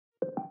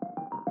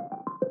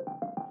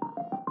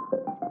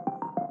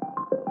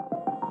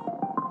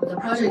the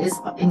project is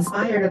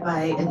inspired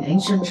by an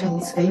ancient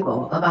Chinese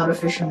fable about a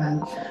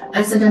fisherman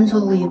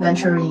accidentally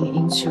venturing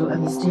into a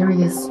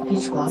mysterious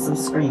peach blossom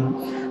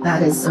spring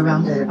that is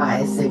surrounded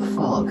by thick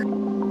fog.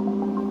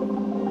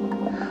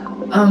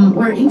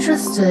 We're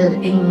interested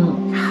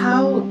in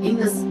how, in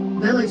this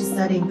village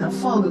setting, the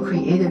fog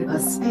created a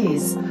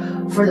space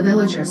for the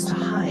villagers to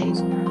hide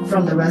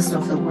from the rest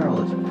of the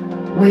world.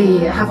 We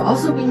have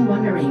also been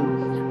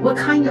wondering what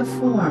kind of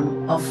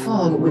form of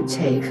fog would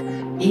take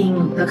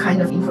in the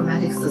kind of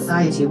informatics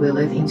society we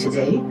live in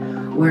today,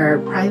 where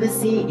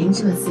privacy,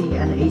 intimacy,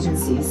 and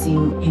agency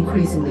seem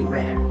increasingly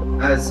rare.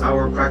 As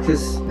our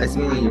practice is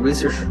mainly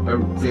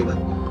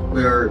research-driven,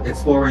 we're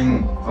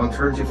exploring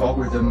alternative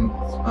algorithm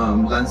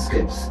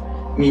landscapes,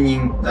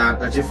 meaning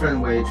that a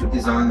different way to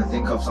design and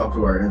think of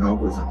software and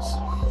algorithms,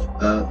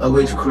 a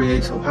way to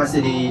create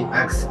opacity,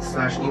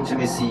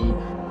 X/intimacy,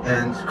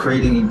 and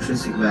creating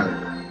intrinsic value.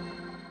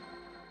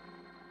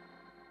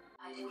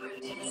 I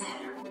decrypted his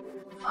header,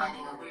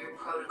 finding a weird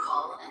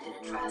protocol and an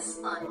address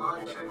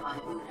unmonitored by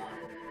Una.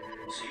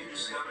 So you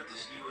discovered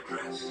this new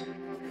address?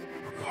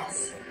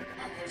 Yes,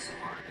 and there's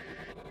more.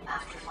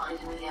 After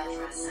finding the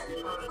address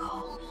and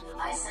protocol,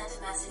 I sent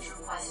a message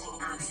requesting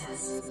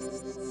access.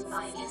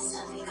 I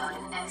instantly got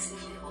an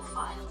executable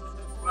file.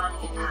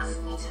 Running it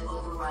asked me to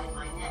override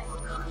my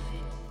network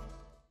config.